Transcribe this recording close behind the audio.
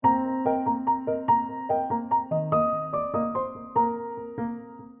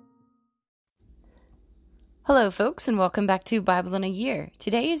Hello, folks, and welcome back to Bible in a Year.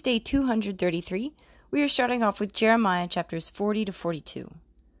 Today is day 233. We are starting off with Jeremiah chapters 40 to 42.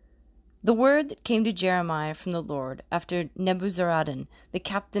 The word that came to Jeremiah from the Lord after Nebuzaradan, the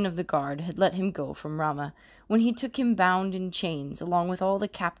captain of the guard, had let him go from Ramah, when he took him bound in chains, along with all the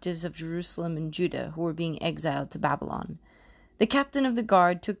captives of Jerusalem and Judah who were being exiled to Babylon. The captain of the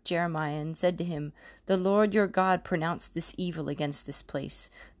guard took Jeremiah and said to him, "The Lord your God pronounced this evil against this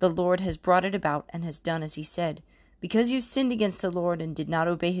place. The Lord has brought it about and has done as he said. Because you sinned against the Lord and did not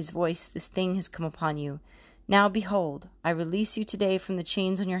obey his voice, this thing has come upon you. Now behold, I release you today from the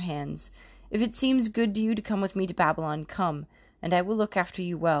chains on your hands. If it seems good to you to come with me to Babylon, come, and I will look after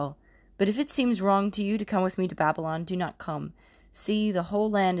you well. But if it seems wrong to you to come with me to Babylon, do not come. See, the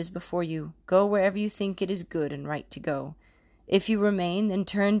whole land is before you. Go wherever you think it is good and right to go. If you remain, then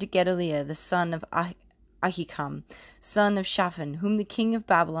turn to Gedaliah the son of Ahikam, son of Shaphan, whom the king of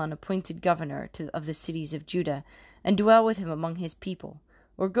Babylon appointed governor of the cities of Judah, and dwell with him among his people,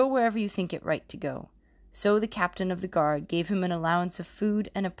 or go wherever you think it right to go." So the captain of the guard gave him an allowance of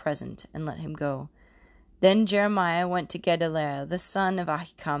food and a present, and let him go. Then Jeremiah went to Gedaliah the son of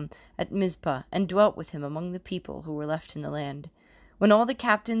Ahikam at Mizpah, and dwelt with him among the people who were left in the land. When all the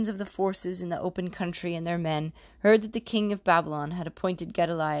captains of the forces in the open country and their men heard that the king of Babylon had appointed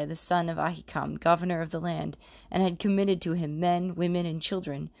Gedaliah the son of Ahikam governor of the land, and had committed to him men, women, and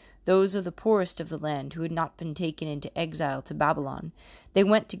children, those of the poorest of the land who had not been taken into exile to Babylon, they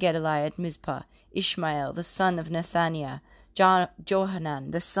went to Gedaliah at Mizpah, Ishmael the son of Nethaniah, Johanan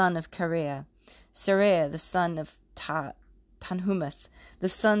the son of Kareah, Seraiah the son of Tanhumeth, the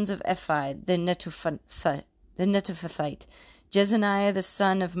sons of Ephi the Netophathite, Jezaniah the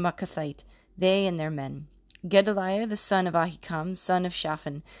son of Maacathite, they and their men. Gedaliah the son of Ahikam, son of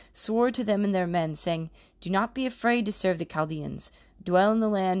Shaphan, swore to them and their men, saying, "Do not be afraid to serve the Chaldeans. Dwell in the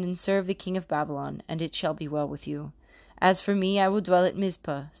land and serve the king of Babylon, and it shall be well with you. As for me, I will dwell at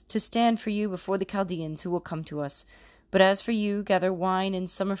Mizpah, to stand for you before the Chaldeans who will come to us. But as for you, gather wine and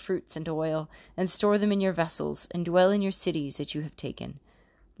summer fruits and oil, and store them in your vessels, and dwell in your cities that you have taken."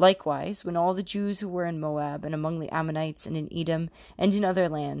 Likewise, when all the Jews who were in Moab, and among the Ammonites, and in Edom, and in other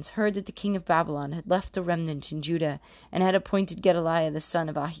lands, heard that the king of Babylon had left a remnant in Judah, and had appointed Gedaliah the son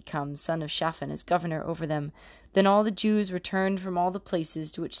of Ahikam, son of Shaphan, as governor over them, then all the Jews returned from all the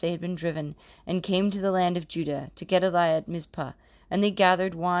places to which they had been driven, and came to the land of Judah, to Gedaliah at Mizpah, and they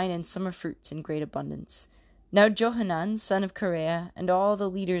gathered wine and summer fruits in great abundance. Now Johanan, son of Kareah, and all the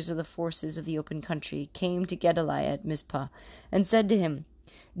leaders of the forces of the open country came to Gedaliah at Mizpah, and said to him,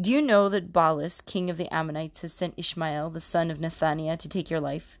 "Do you know that Baalis, king of the Ammonites, has sent Ishmael, the son of Nethaniah, to take your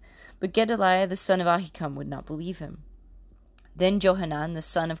life?" But Gedaliah, the son of Ahikam, would not believe him. Then Johanan, the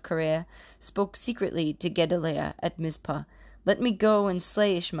son of Kareah, spoke secretly to Gedaliah at Mizpah, "Let me go and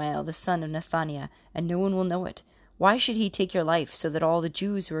slay Ishmael, the son of Nethaniah, and no one will know it. Why should he take your life, so that all the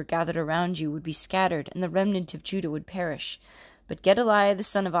Jews who are gathered around you would be scattered, and the remnant of Judah would perish?" But Gedaliah the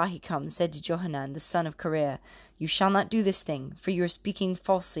son of Ahikam said to Johanan the son of Kareah, "You shall not do this thing, for you are speaking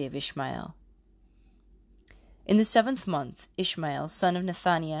falsely of Ishmael." In the 7th month, Ishmael, son of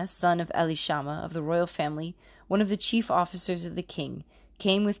Nethaniah, son of Elishama, of the royal family, one of the chief officers of the king,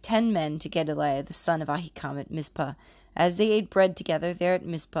 came with 10 men to Gedaliah the son of Ahikam at Mizpah. As they ate bread together there at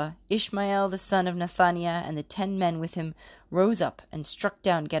Mizpah, Ishmael the son of Nethaniah and the 10 men with him rose up and struck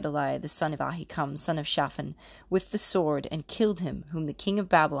down Gedaliah the son of Ahikam, son of Shaphan, with the sword, and killed him, whom the king of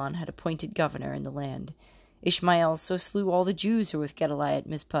Babylon had appointed governor in the land. Ishmael also slew all the Jews who were with Gedaliah at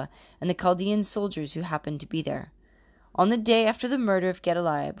Mizpah, and the Chaldean soldiers who happened to be there. On the day after the murder of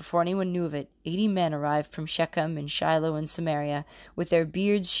Gedaliah, before anyone knew of it, 80 men arrived from Shechem and Shiloh and Samaria, with their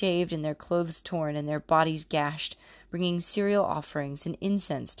beards shaved and their clothes torn and their bodies gashed, bringing cereal offerings and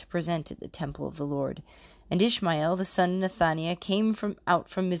incense to present at the temple of the Lord. And Ishmael, the son of Nethaniah, came out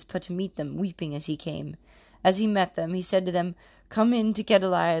from Mizpah to meet them, weeping as he came. As he met them, he said to them, "Come in to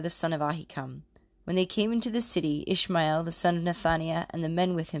Gedaliah the son of Ahikam." When they came into the city, Ishmael, the son of Nethaniah, and the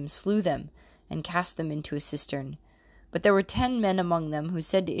men with him slew them, and cast them into a cistern. But there were 10 men among them who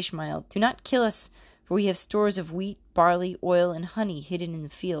said to Ishmael, "Do not kill us, for we have stores of wheat, barley, oil, and honey hidden in the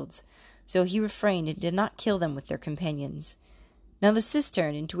fields." So he refrained and did not kill them with their companions. Now the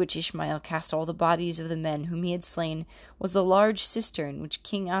cistern into which Ishmael cast all the bodies of the men whom he had slain was the large cistern which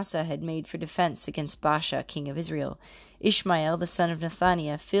King Asa had made for defense against Baasha, king of Israel. Ishmael, the son of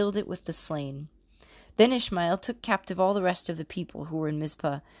Nethaniah, filled it with the slain. Then Ishmael took captive all the rest of the people who were in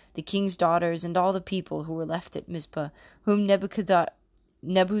Mizpah, the king's daughters, and all the people who were left at Mizpah, whom Nebuzaradan,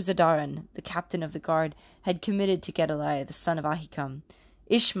 the captain of the guard, had committed to Gedaliah the son of Ahikam.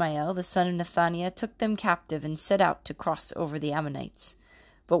 Ishmael, the son of Nethaniah, took them captive and set out to cross over the Ammonites.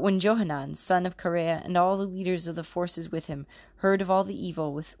 But when Johanan, son of Kareah, and all the leaders of the forces with him heard of all the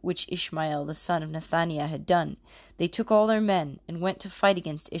evil with which Ishmael the son of Nethaniah had done, they took all their men, and went to fight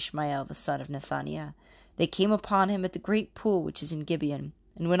against Ishmael the son of Nethaniah. They came upon him at the great pool which is in Gibeon.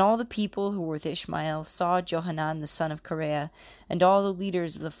 And when all the people who were with Ishmael saw Johanan the son of Kareah, and all the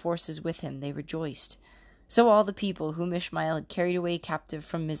leaders of the forces with him, they rejoiced. So all the people whom Ishmael had carried away captive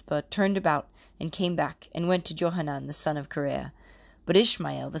from Mizpah turned about, and came back, and went to Johanan the son of Kareah. But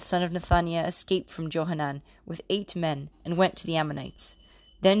Ishmael the son of Nethaniah escaped from Johanan with 8 men, and went to the Ammonites.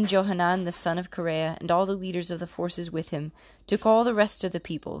 Then Johanan the son of Kareah, and all the leaders of the forces with him, took all the rest of the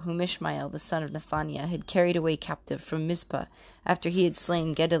people whom Ishmael the son of Nethaniah had carried away captive from Mizpah, after he had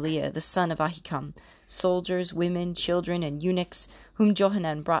slain Gedaliah the son of Ahikam, soldiers, women, children, and eunuchs, whom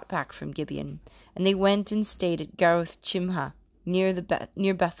Johanan brought back from Gibeon. And they went and stayed at Garoth Chimhah,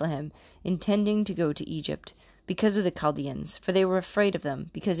 near Bethlehem, intending to go to Egypt, because of the Chaldeans, for they were afraid of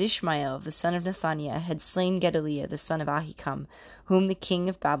them, because Ishmael the son of Nethaniah had slain Gedaliah the son of Ahikam, whom the king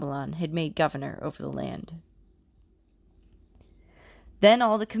of Babylon had made governor over the land. Then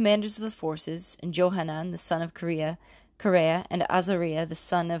all the commanders of the forces, and Johanan the son of Kareah, and Azariah the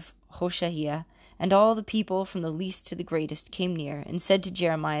son of Hoshahiah, and all the people from the least to the greatest came near, and said to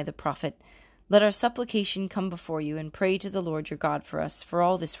Jeremiah the prophet, Let our supplication come before you, and pray to the Lord your God for us, for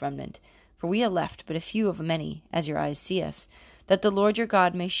all this remnant. For we are left but a few of many, as your eyes see us, that the Lord your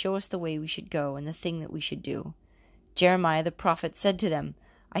God may show us the way we should go, and the thing that we should do. Jeremiah the prophet said to them,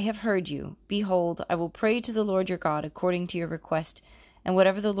 I have heard you. Behold, I will pray to the Lord your God according to your request, and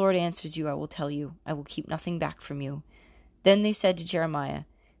whatever the Lord answers you I will tell you. I will keep nothing back from you. Then they said to Jeremiah,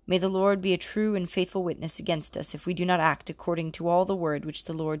 May the Lord be a true and faithful witness against us, if we do not act according to all the word which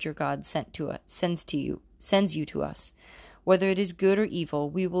the Lord your God sends you to us. Whether it is good or evil,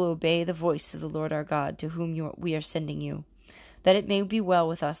 we will obey the voice of the Lord our God, to whom we are sending you, that it may be well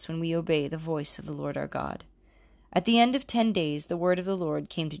with us when we obey the voice of the Lord our God. At the end of 10 days the word of the Lord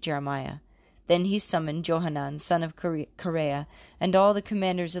came to Jeremiah. Then he summoned Johanan son of Kareah, and all the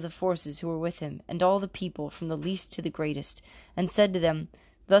commanders of the forces who were with him, and all the people from the least to the greatest, and said to them,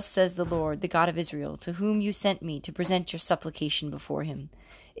 Thus says the Lord, the God of Israel, to whom you sent me to present your supplication before him.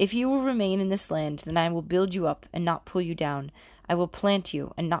 If you will remain in this land, then I will build you up, and not pull you down. I will plant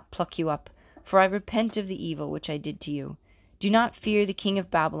you, and not pluck you up. For I repent of the evil which I did to you. Do not fear the king of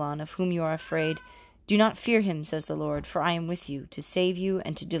Babylon, of whom you are afraid. Do not fear him, says the Lord, for I am with you, to save you,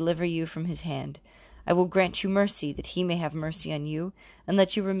 and to deliver you from his hand. I will grant you mercy, that he may have mercy on you, and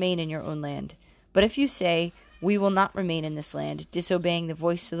let you remain in your own land. But if you say, We will not remain in this land, disobeying the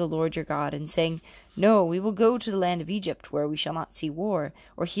voice of the Lord your God, and saying, No, we will go to the land of Egypt, where we shall not see war,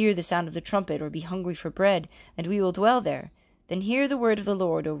 or hear the sound of the trumpet, or be hungry for bread, and we will dwell there. Then hear the word of the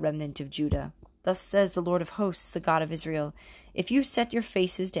Lord, O remnant of Judah. Thus says the Lord of hosts, the God of Israel, If you set your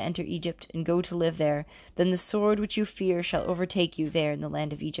faces to enter Egypt, and go to live there, then the sword which you fear shall overtake you there in the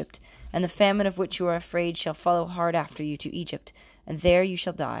land of Egypt, and the famine of which you are afraid shall follow hard after you to Egypt, and there you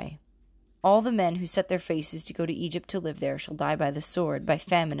shall die. All the men who set their faces to go to Egypt to live there shall die by the sword, by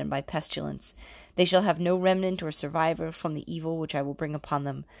famine, and by pestilence. They shall have no remnant or survivor from the evil which I will bring upon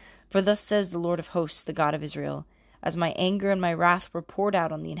them. For thus says the Lord of hosts, the God of Israel, As my anger and my wrath were poured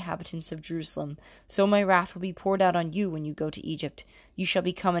out on the inhabitants of Jerusalem, so my wrath will be poured out on you when you go to Egypt. You shall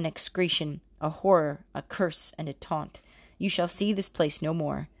become an execration, a horror, a curse, and a taunt. You shall see this place no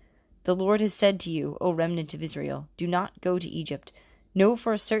more. The Lord has said to you, O remnant of Israel, Do not go to Egypt. Know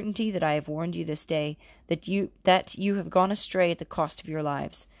for a certainty that I have warned you this day, that you have gone astray at the cost of your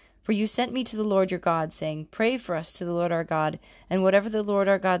lives. For you sent me to the Lord your God, saying, Pray for us to the Lord our God, and whatever the Lord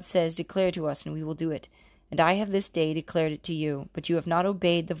our God says, declare to us, and we will do it. And I have this day declared it to you, but you have not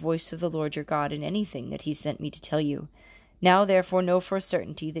obeyed the voice of the Lord your God in anything that he sent me to tell you. Now therefore know for a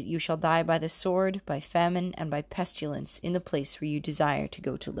certainty that you shall die by the sword, by famine, and by pestilence in the place where you desire to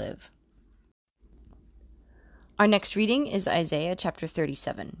go to live. Our next reading is Isaiah chapter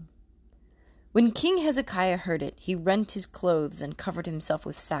 37. When King Hezekiah heard it, he rent his clothes and covered himself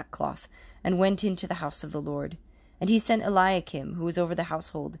with sackcloth, and went into the house of the Lord. And he sent Eliakim, who was over the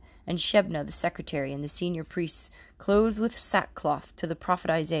household, and Shebna the secretary, and the senior priests, clothed with sackcloth, to the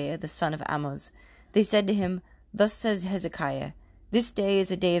prophet Isaiah the son of Amoz. They said to him, Thus says Hezekiah, This day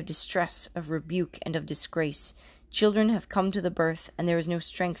is a day of distress, of rebuke, and of disgrace. Children have come to the birth, and there is no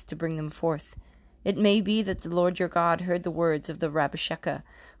strength to bring them forth. It may be that the Lord your God heard the words of the Rabshakeh,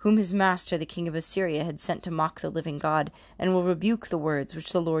 whom his master the king of Assyria had sent to mock the living God, and will rebuke the words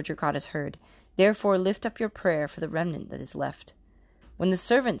which the Lord your God has heard. Therefore lift up your prayer for the remnant that is left. When the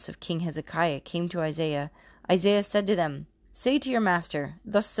servants of King Hezekiah came to Isaiah, Isaiah said to them, Say to your master,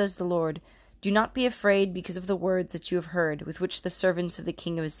 Thus says the Lord, Do not be afraid because of the words that you have heard, with which the servants of the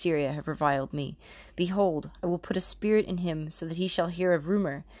king of Assyria have reviled me. Behold, I will put a spirit in him, so that he shall hear of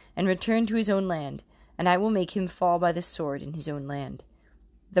rumor, and return to his own land, and I will make him fall by the sword in his own land.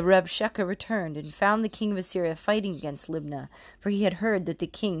 The Rabshakeh returned, and found the king of Assyria fighting against Libnah, for he had heard that the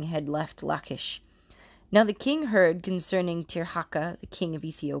king had left Lachish. Now the king heard concerning Tirhakah, the king of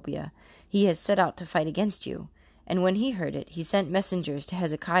Ethiopia. He has set out to fight against you. And when he heard it, he sent messengers to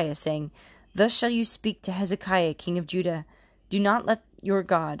Hezekiah, saying, Thus shall you speak to Hezekiah, king of Judah. Do not let your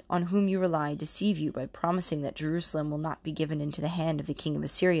God, on whom you rely, deceive you by promising that Jerusalem will not be given into the hand of the king of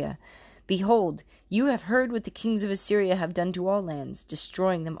Assyria. Behold, you have heard what the kings of Assyria have done to all lands,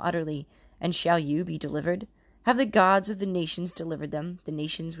 destroying them utterly. And shall you be delivered? Have the gods of the nations delivered them, the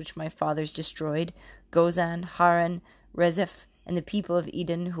nations which my fathers destroyed, Gozan, Haran, Rezeph, and the people of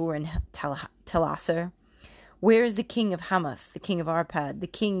Eden who were in Telassar? Where is the king of Hamath, the king of Arpad, the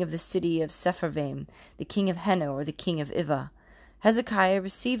king of the city of Sepharvaim, the king of Heno, or the king of Ivah? Hezekiah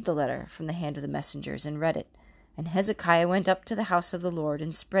received the letter from the hand of the messengers, and read it. And Hezekiah went up to the house of the Lord,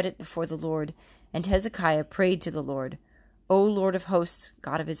 and spread it before the Lord. And Hezekiah prayed to the Lord, O Lord of hosts,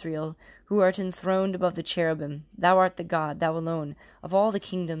 God of Israel, who art enthroned above the cherubim, thou art the God, thou alone, of all the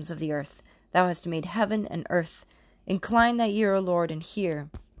kingdoms of the earth. Thou hast made heaven and earth. Incline thy ear, O Lord, and hear.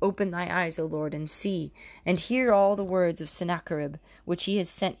 Open thy eyes, O Lord, and see, and hear all the words of Sennacherib, which he has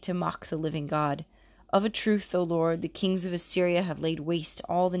sent to mock the living God. Of a truth, O Lord, the kings of Assyria have laid waste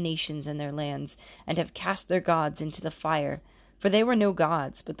all the nations and their lands, and have cast their gods into the fire. For they were no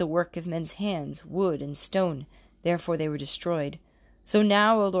gods, but the work of men's hands, wood and stone. Therefore they were destroyed. So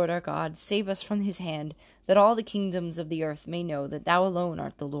now, O Lord our God, save us from his hand, that all the kingdoms of the earth may know that thou alone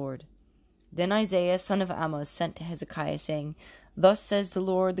art the Lord. Then Isaiah son of Amoz sent to Hezekiah, saying, Thus says the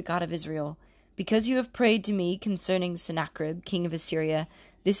Lord, the God of Israel, Because you have prayed to me concerning Sennacherib, king of Assyria,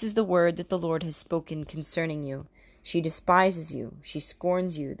 this is the word that the Lord has spoken concerning you. She despises you, she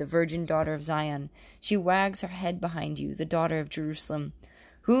scorns you, the virgin daughter of Zion. She wags her head behind you, the daughter of Jerusalem.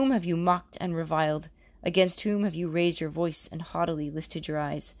 Whom have you mocked and reviled? Against whom have you raised your voice and haughtily lifted your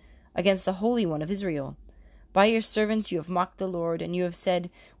eyes? Against the Holy One of Israel. By your servants you have mocked the Lord, and you have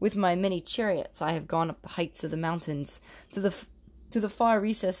said, With my many chariots I have gone up the heights of the mountains, to the far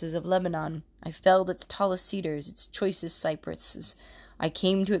recesses of Lebanon. I felled its tallest cedars, its choicest cypresses. I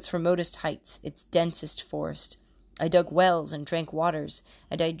came to its remotest heights, its densest forest. I dug wells and drank waters,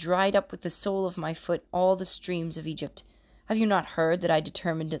 and I dried up with the sole of my foot all the streams of Egypt. Have you not heard that I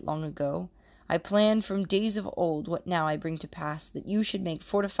determined it long ago? I planned from days of old what now I bring to pass, that you should make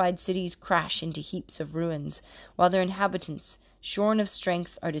fortified cities crash into heaps of ruins, while their inhabitants, shorn of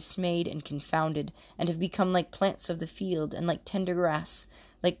strength, are dismayed and confounded, and have become like plants of the field, and like tender grass,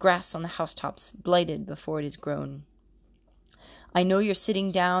 like grass on the housetops, blighted before it is grown. I know your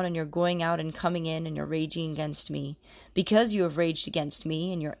sitting down, and your going out and coming in, and your raging against me. Because you have raged against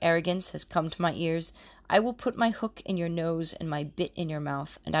me, and your arrogance has come to my ears, I will put my hook in your nose and my bit in your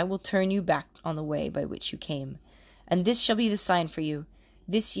mouth, and I will turn you back on the way by which you came. And this shall be the sign for you.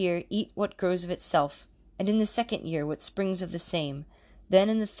 This year eat what grows of itself, and in the second year what springs of the same. Then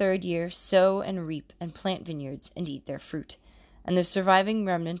in the third year sow and reap, and plant vineyards, and eat their fruit. And the surviving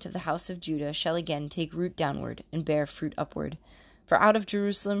remnant of the house of Judah shall again take root downward, and bear fruit upward. For out of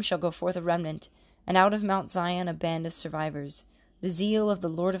Jerusalem shall go forth a remnant, and out of Mount Zion a band of survivors. The zeal of the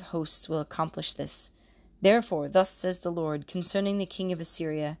Lord of hosts will accomplish this. Therefore thus says the Lord concerning the king of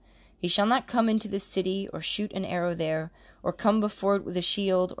Assyria, He shall not come into this city, or shoot an arrow there, or come before it with a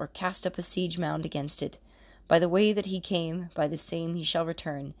shield, or cast up a siege mound against it. By the way that he came, by the same he shall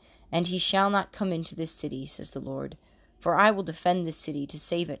return, and he shall not come into this city, says the Lord. For I will defend this city to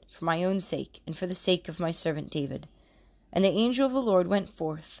save it, for my own sake, and for the sake of my servant David. And the angel of the Lord went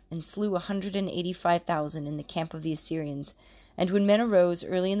forth, and slew 185,000 in the camp of the Assyrians. And when men arose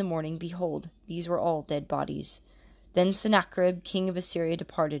early in the morning, behold, these were all dead bodies. Then Sennacherib king of Assyria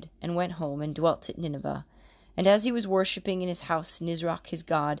departed, and went home, and dwelt at Nineveh. And as he was worshipping in his house Nisroch his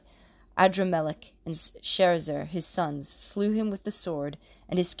god, Adramelech and Sharezer his sons slew him with the sword,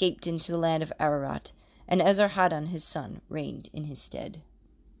 and escaped into the land of Ararat. And Esarhaddon his son reigned in his stead.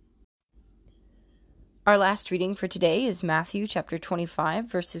 Our last reading for today is Matthew chapter 25,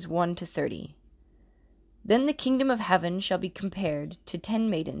 verses 1 to 30. Then the kingdom of heaven shall be compared to 10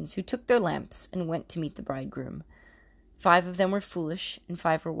 maidens who took their lamps and went to meet the bridegroom. 5 of them were foolish, and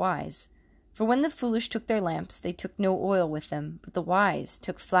 5 were wise. For when the foolish took their lamps, they took no oil with them, but the wise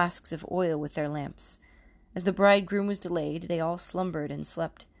took flasks of oil with their lamps. As the bridegroom was delayed, they all slumbered and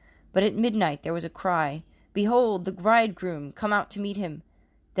slept. But at midnight there was a cry, Behold, the bridegroom, come out to meet him.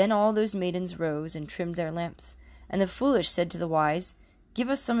 Then all those maidens rose and trimmed their lamps. And the foolish said to the wise, Give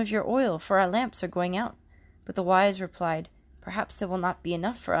us some of your oil, for our lamps are going out. But the wise replied, Perhaps there will not be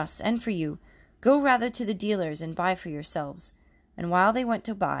enough for us and for you. Go rather to the dealers and buy for yourselves. And while they went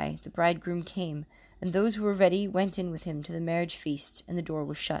to buy, the bridegroom came, and those who were ready went in with him to the marriage feast, and the door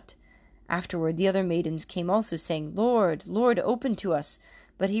was shut. Afterward the other maidens came also, saying, Lord, Lord, open to us.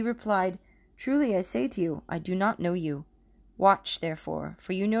 But he replied, Truly I say to you, I do not know you. Watch, therefore,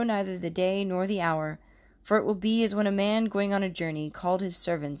 for you know neither the day nor the hour. For it will be as when a man going on a journey called his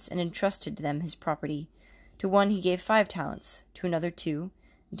servants and entrusted to them his property. To one he gave 5 talents, to another 2,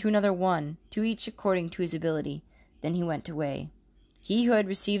 and to another 1, to each according to his ability. Then he went away. He who had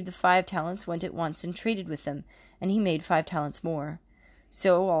received the 5 talents went at once and traded with them, and he made 5 talents more.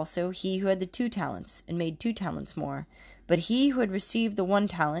 So also he who had the 2 talents, and made 2 talents more. But he who had received the 1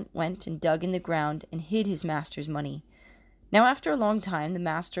 talent went and dug in the ground, and hid his master's money. Now after a long time the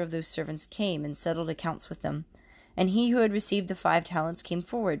master of those servants came and settled accounts with them. And he who had received the 5 talents came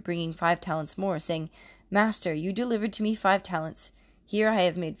forward, bringing 5 talents more, saying, Master, you delivered to me 5 talents. Here I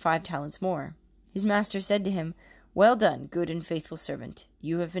have made 5 talents more. His master said to him, Well done, good and faithful servant.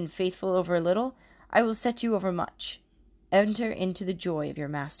 You have been faithful over a little. I will set you over much. Enter into the joy of your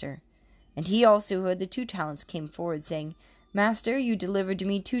master. And he also who had the 2 talents came forward, saying, Master, you delivered to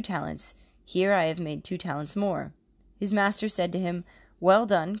me 2 talents. Here I have made 2 talents more. His master said to him, Well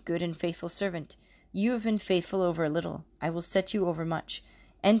done, good and faithful servant. You have been faithful over a little. I will set you over much.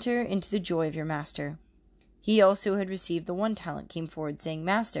 Enter into the joy of your master. He also who had received the 1 talent came forward, saying,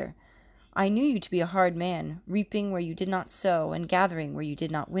 Master, I knew you to be a hard man, reaping where you did not sow, and gathering where you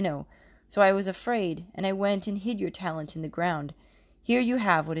did not winnow. So I was afraid, and I went and hid your talent in the ground. Here you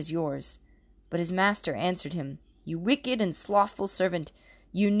have what is yours. But his master answered him, You wicked and slothful servant,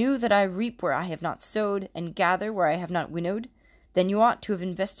 you knew that I reap where I have not sowed, and gather where I have not winnowed? Then you ought to have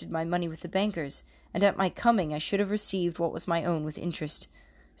invested my money with the bankers, and at my coming I should have received what was my own with interest.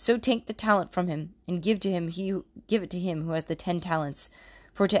 So take the talent from him, and give it to him who has the 10 talents.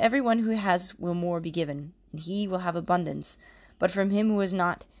 For to every one who has will more be given, and he will have abundance. But from him who has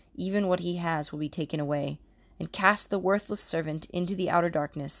not, even what he has will be taken away. And cast the worthless servant into the outer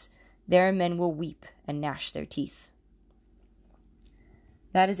darkness. There men will weep and gnash their teeth.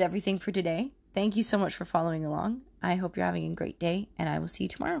 That is everything for today. Thank you so much for following along. I hope you're having a great day, and I will see you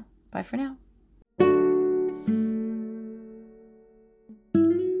tomorrow. Bye for now.